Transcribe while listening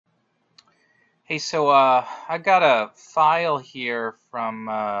Hey, so I got a file here from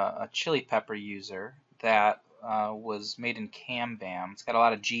a ChiliPeppr user that was made in CamBam. It's got a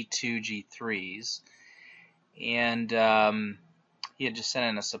lot of G2, G3's, and he had just sent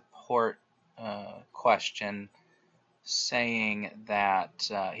in a support question saying that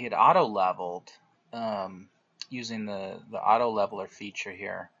he had auto-leveled using the auto-leveler feature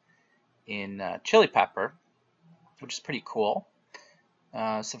here in ChiliPeppr, which is pretty cool.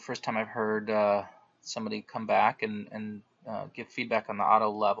 It's the first time I've heard somebody come back and give feedback on the auto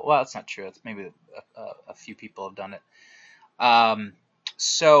level. Well, that's not true. It's maybe a few people have done it.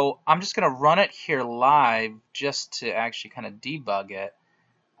 So I'm just going to run it here live just to actually kind of debug it.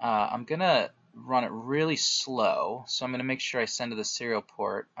 I'm going to run it really slow. So I'm going to make sure I send to the serial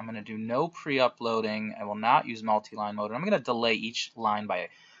port. I'm going to do no pre-uploading. I will not use multi-line mode. And I'm going to delay each line by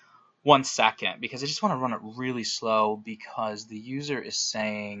 1 second because I just want to run it really slow because the user is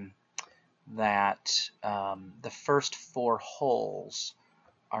saying that the first 4 holes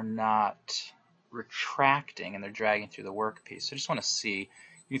are not retracting and they're dragging through the workpiece. So I just want to see.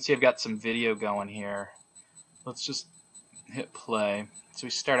 You can see I've got some video going here. Let's just hit play. So we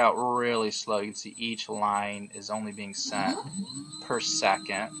start out really slow. You can see each line is only being sent per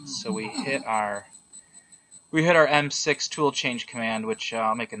second. So we hit our M6 tool change command, which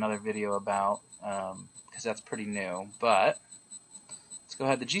I'll make another video about because that's pretty new. But let's go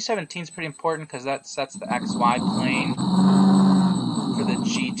ahead. The G17 is pretty important because that sets the XY plane for the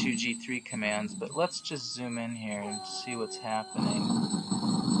G2, G3 commands. But let's just zoom in here and see what's happening.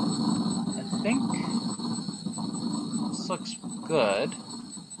 I think this looks good,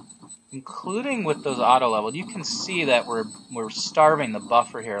 including with those auto leveled. You can see that we're starving the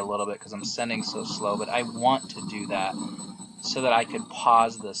buffer here a little bit because I'm sending so slow, but I want to do that so that I could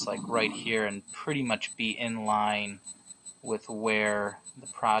pause this like right here and pretty much be in line with where the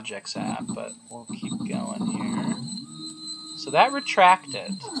project's at, but we'll keep going here. So that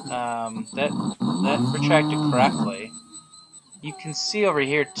retracted. That retracted correctly. You can see over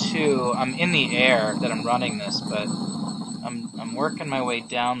here too, I'm in the air that I'm running this, but I'm working my way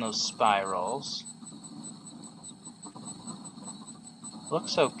down those spirals.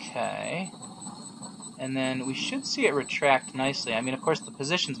 Looks okay. And then we should see it retract nicely. I mean, of course, the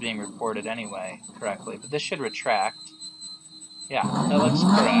position's being reported anyway correctly, but this should retract. Yeah, that looks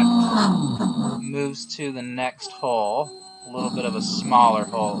correct. Moves to the next hole. A little bit of a smaller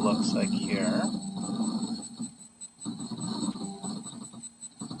hole, it looks like here.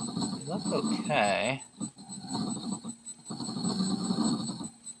 They look okay.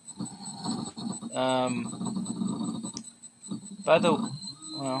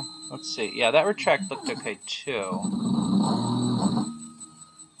 Well, let's see. Yeah, that retract looked okay too.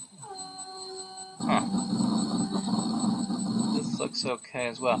 Huh. This looks okay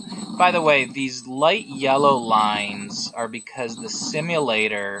as well. By the way, these light yellow lines are because the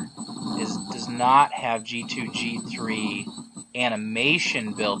simulator does not have G2, G3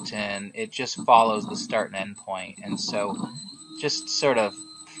 animation built in. It just follows the start and end point. And so just sort of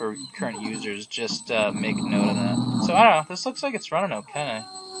for current users, just make note of that. So I don't know, this looks like it's running okay.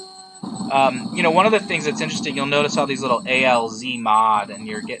 You know, one of the things that's interesting, you'll notice all these little ALZ mod, and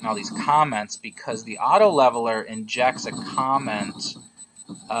you're getting all these comments because the auto leveler injects a comment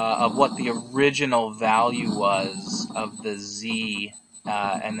of what the original value was of the Z,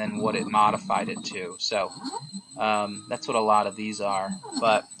 and then what it modified it to. So that's what a lot of these are.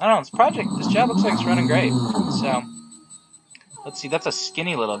 But I don't know, this job looks like it's running great. So let's see, that's a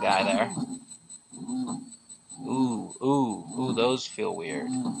skinny little guy there. Ooh, those feel weird.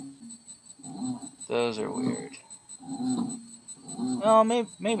 Those are weird. Well,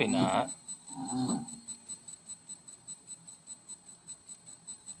 maybe not.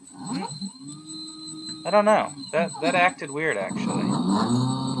 I don't know. That acted weird, actually.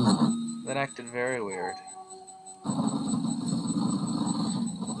 That acted very weird.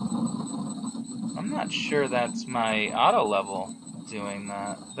 I'm not sure that's my auto level doing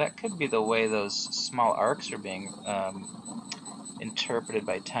that. That could be the way those small arcs are being interpreted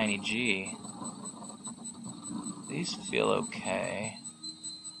by TinyG. These feel okay.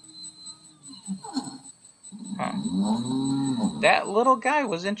 Huh. That little guy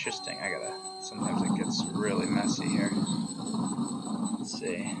was interesting. Sometimes it gets really messy here. Let's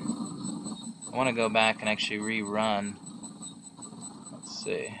see. I want to go back and actually rerun. Let's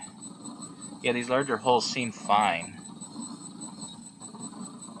see. Yeah, these larger holes seem fine.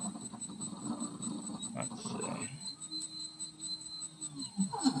 Let's see.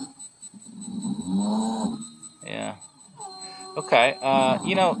 Yeah. Okay,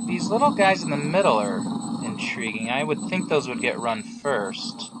 you know, these little guys in the middle are intriguing. I would think those would get run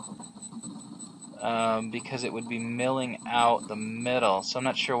first. because it would be milling out the middle. So I'm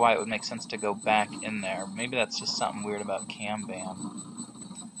not sure why it would make sense to go back in there. Maybe that's just something weird about Kanban.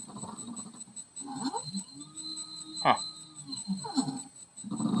 Huh.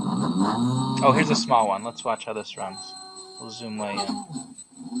 Oh, here's a small one. Let's watch how this runs. We'll zoom way in.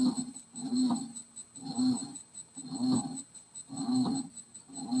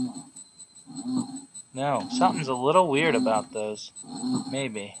 No, something's a little weird about those.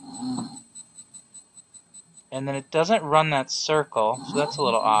 Maybe. And then it doesn't run that circle, so that's a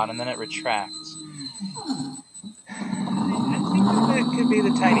little odd, and then it retracts. I think that could be the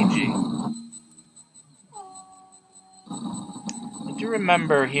TinyG. I do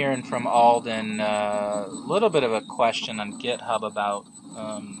remember hearing from Alden a little bit of a question on GitHub about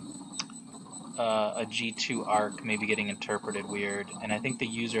a G2 arc maybe getting interpreted weird, and I think the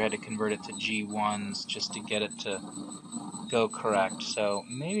user had to convert it to G1's just to get it to go correct, so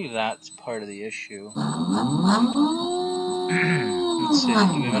maybe that's part of the issue. Let's see,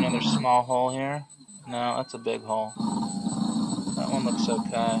 do we have another small hole here? No, that's a big hole. That one looks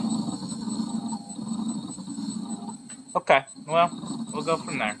okay. Okay, well, we'll go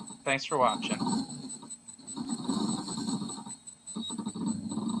from there. Thanks for watching.